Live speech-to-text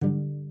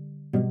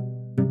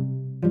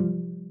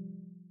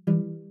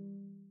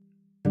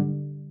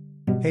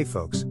Hey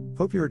folks,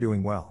 hope you are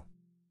doing well.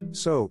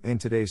 So, in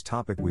today's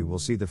topic, we will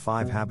see the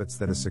 5 habits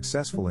that a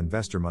successful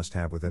investor must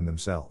have within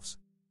themselves.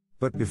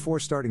 But before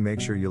starting,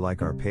 make sure you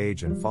like our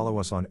page and follow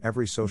us on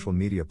every social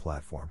media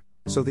platform,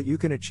 so that you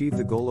can achieve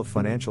the goal of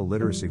financial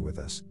literacy with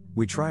us.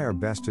 We try our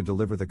best to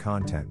deliver the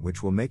content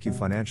which will make you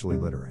financially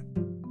literate.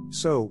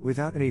 So,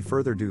 without any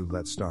further ado,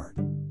 let's start.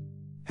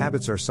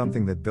 Habits are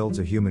something that builds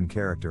a human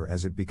character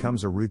as it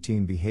becomes a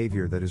routine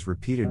behavior that is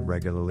repeated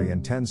regularly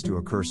and tends to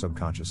occur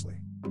subconsciously.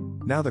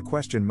 Now the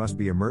question must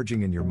be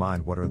emerging in your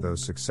mind: what are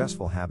those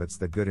successful habits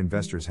that good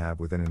investors have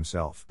within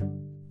himself?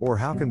 Or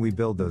how can we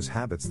build those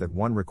habits that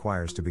one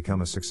requires to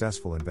become a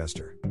successful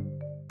investor?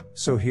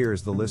 So here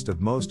is the list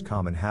of most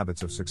common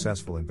habits of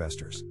successful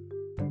investors.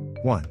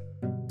 1.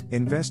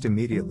 Invest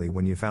immediately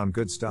when you found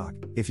good stock.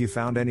 If you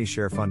found any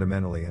share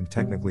fundamentally and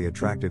technically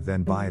attractive,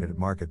 then buy it at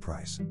market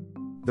price.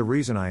 The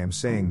reason I am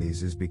saying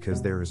these is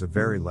because there is a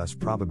very less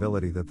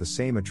probability that the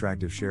same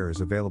attractive share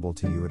is available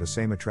to you at a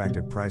same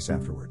attractive price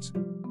afterwards.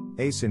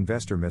 Ace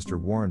investor Mr.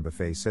 Warren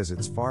Buffett says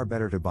it's far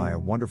better to buy a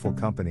wonderful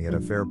company at a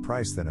fair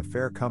price than a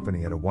fair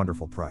company at a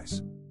wonderful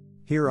price.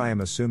 Here I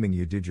am assuming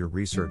you did your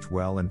research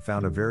well and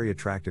found a very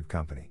attractive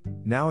company.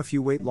 Now if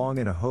you wait long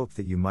in a hope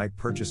that you might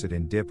purchase it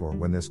in dip or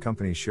when this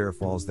company's share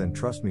falls, then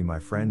trust me my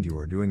friend, you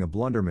are doing a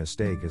blunder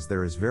mistake, as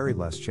there is very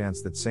less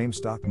chance that same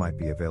stock might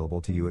be available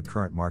to you at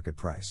current market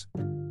price.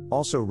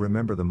 Also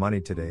remember, the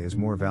money today is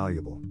more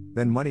valuable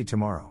than money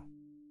tomorrow.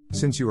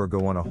 Since you are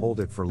going to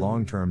hold it for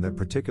long term, that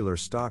particular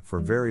stock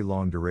for very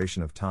long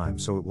duration of time,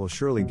 so it will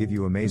surely give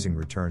you amazing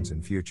returns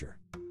in future.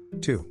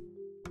 2.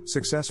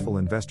 Successful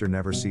investor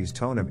never sees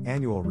tone of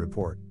annual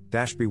report.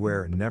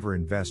 Beware and never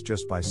invest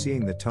just by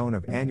seeing the tone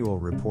of annual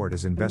report,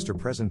 as investor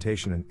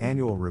presentation and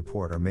annual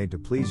report are made to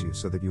please you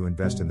so that you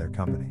invest in their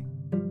company.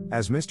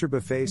 As Mr.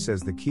 Buffett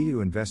says, the key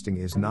to investing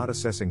is not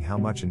assessing how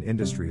much an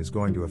industry is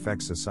going to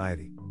affect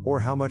society, or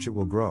how much it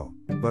will grow,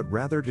 but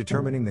rather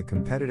determining the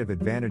competitive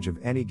advantage of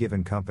any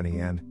given company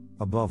and,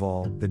 above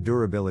all, the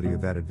durability of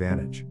that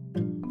advantage.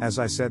 As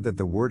I said, that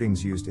the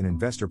wordings used in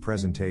investor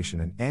presentation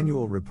and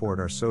annual report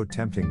are so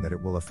tempting that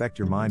it will affect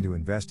your mind to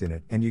invest in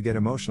it, and you get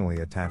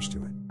emotionally attached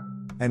to it.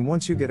 And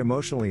once you get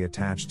emotionally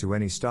attached to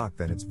any stock,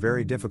 then it's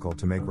very difficult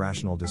to make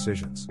rational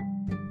decisions.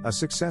 A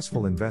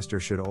successful investor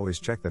should always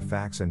check the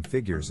facts and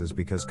figures, as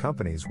because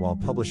companies, while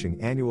publishing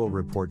annual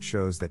report,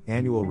 shows that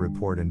annual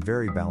report in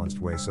very balanced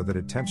way so that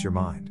it tempts your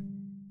mind.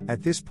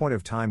 At this point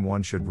of time,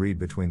 one should read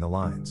between the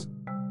lines.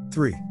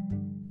 3.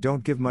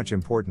 Don't give much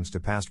importance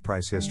to past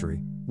price history.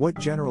 What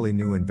generally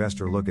new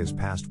investor look is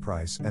past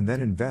price and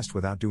then invest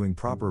without doing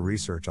proper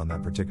research on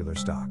that particular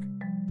stock.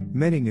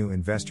 Many new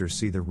investors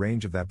see the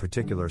range of that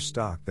particular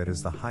stock, that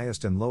is the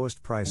highest and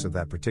lowest price of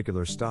that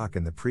particular stock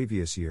in the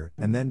previous year,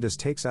 and then just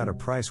takes out a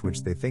price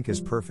which they think is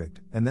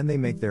perfect, and then they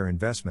make their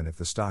investment if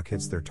the stock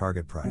hits their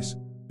target price.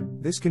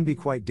 This can be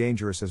quite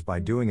dangerous, as by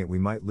doing it we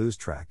might lose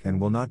track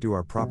and will not do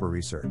our proper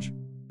research.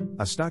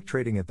 A stock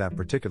trading at that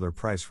particular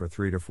price for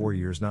 3 to 4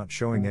 years not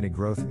showing any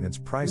growth in its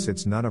price,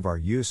 it's none of our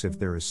use. If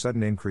there is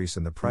sudden increase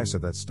in the price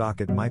of that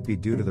stock, it might be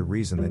due to the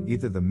reason that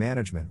either the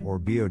management or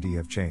BOD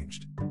have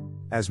changed.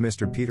 As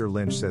Mr. Peter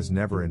Lynch says,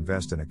 never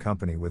invest in a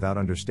company without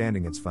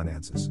understanding its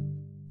finances.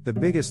 The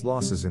biggest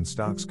losses in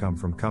stocks come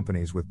from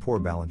companies with poor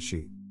balance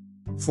sheet.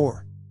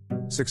 4.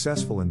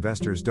 Successful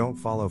investors don't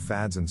follow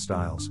fads and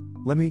styles.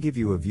 Let me give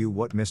you a view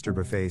what Mr.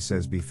 Buffett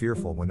says: be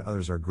fearful when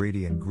others are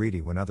greedy, and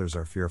greedy when others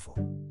are fearful.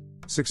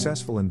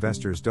 Successful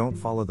investors don't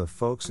follow the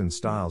folks and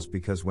styles,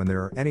 because when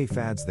there are any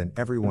fads, then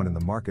everyone in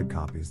the market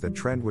copies that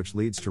trend, which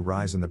leads to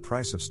rise in the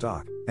price of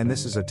stock, and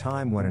this is a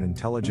time when an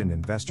intelligent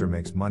investor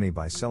makes money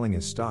by selling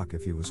his stock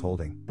if he was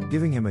holding,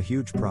 giving him a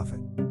huge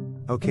profit.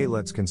 Okay,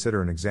 let's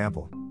consider an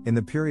example. In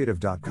the period of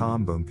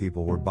dot-com boom,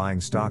 people were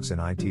buying stocks in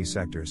IT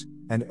sectors,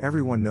 and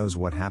everyone knows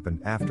what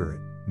happened after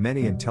it.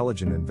 Many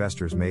intelligent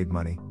investors made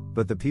money,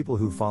 but the people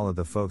who followed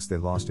the folks, they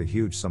lost a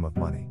huge sum of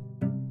money.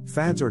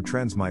 Fads or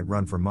trends might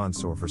run for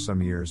months or for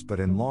some years, but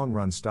in long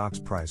run, stock's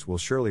price will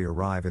surely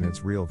arrive in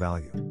its real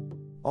value.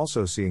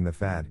 Also, seeing the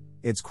fad,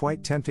 it's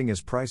quite tempting,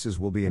 as prices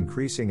will be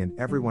increasing and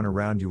everyone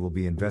around you will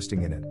be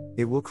investing in it.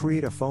 It will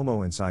create a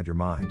FOMO inside your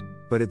mind,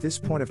 but at this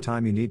point of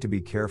time you need to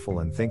be careful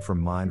and think from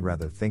mind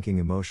rather thinking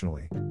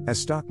emotionally, as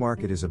stock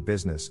market is a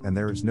business and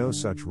there is no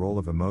such role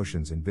of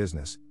emotions in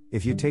business.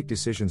 If you take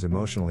decisions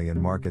emotionally in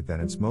market,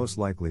 then it's most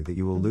likely that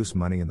you will lose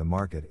money in the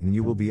market and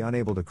you will be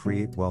unable to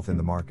create wealth in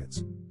the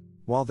markets.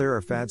 While there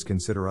are fads,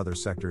 consider other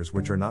sectors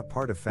which are not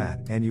part of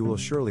fad, and you will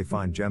surely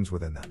find gems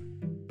within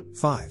them.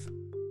 5.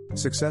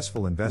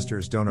 Successful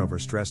investors don't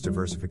overstress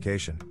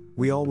diversification.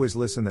 We always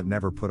listen that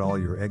never put all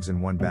your eggs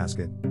in one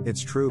basket.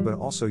 It's true, but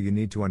also you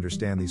need to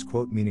understand these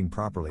quote meaning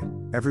properly.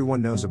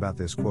 Everyone knows about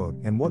this quote,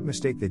 and what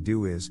mistake they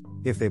do is,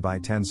 if they buy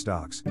 10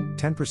 stocks,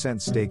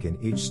 10% stake in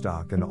each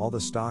stock, and all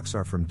the stocks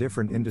are from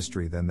different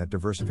industry, then that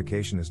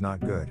diversification is not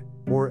good.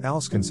 Or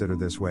else consider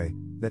this way,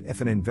 that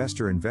if an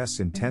investor invests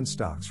in 10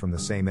 stocks from the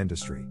same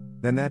industry,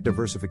 then that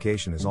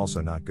diversification is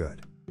also not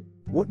good.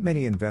 What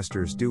many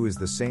investors do is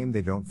the same: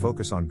 they don't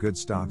focus on good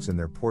stocks in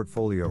their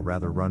portfolio,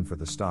 rather run for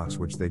the stocks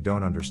which they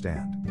don't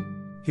understand.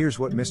 Here's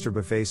what Mr.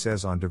 Buffett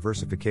says on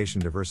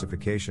diversification.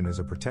 Diversification is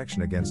a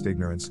protection against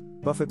ignorance,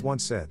 Buffett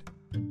once said.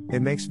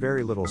 It makes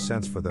very little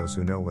sense for those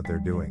who know what they're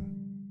doing.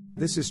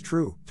 This is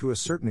true, to a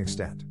certain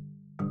extent.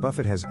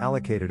 Buffett has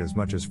allocated as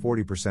much as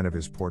 40% of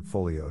his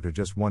portfolio to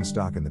just one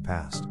stock in the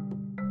past.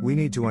 We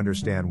need to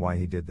understand why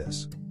he did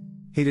this.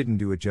 He didn't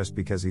do it just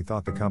because he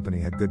thought the company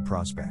had good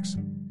prospects.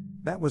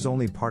 That was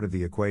only part of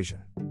the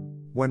equation.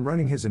 When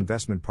running his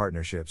investment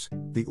partnerships,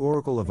 the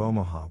Oracle of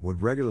Omaha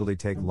would regularly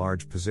take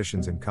large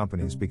positions in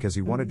companies because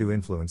he wanted to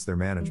influence their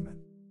management.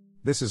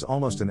 This is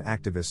almost an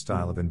activist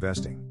style of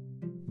investing.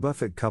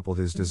 Buffett coupled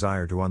his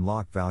desire to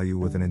unlock value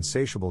with an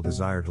insatiable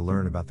desire to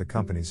learn about the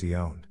companies he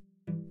owned.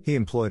 He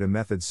employed a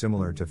method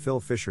similar to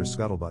Phil Fisher's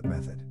scuttlebutt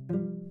method.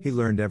 He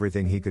learned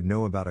everything he could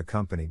know about a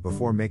company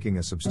before making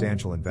a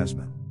substantial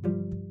investment.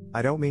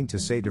 I don't mean to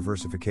say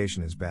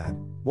diversification is bad.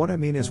 What I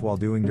mean is, while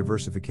doing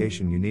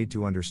diversification, you need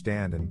to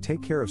understand and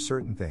take care of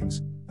certain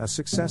things. A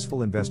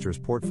successful investor's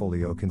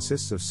portfolio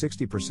consists of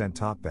 60%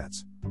 top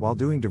bets. While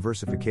doing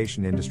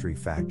diversification, industry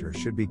factors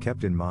should be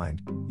kept in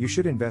mind. You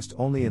should invest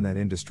only in that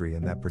industry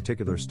and that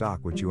particular stock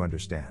which you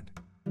understand.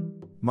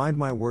 Mind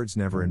my words,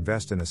 never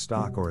invest in a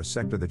stock or a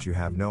sector that you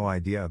have no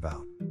idea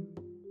about.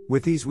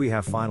 With these, we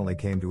have finally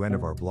came to end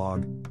of our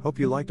blog. Hope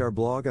you liked our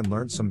blog and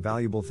learned some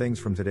valuable things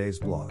from today's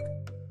blog.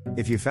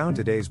 If you found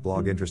today's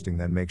blog interesting,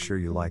 then make sure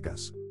you like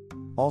us.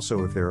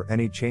 Also, if there are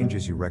any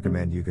changes you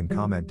recommend, you can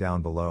comment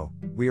down below.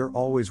 We are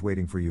always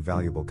waiting for you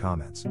valuable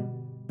comments.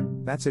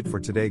 That's it for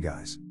today,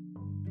 guys.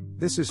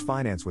 This is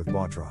Finance with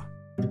Batra.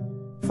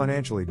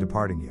 Financially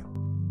departing you.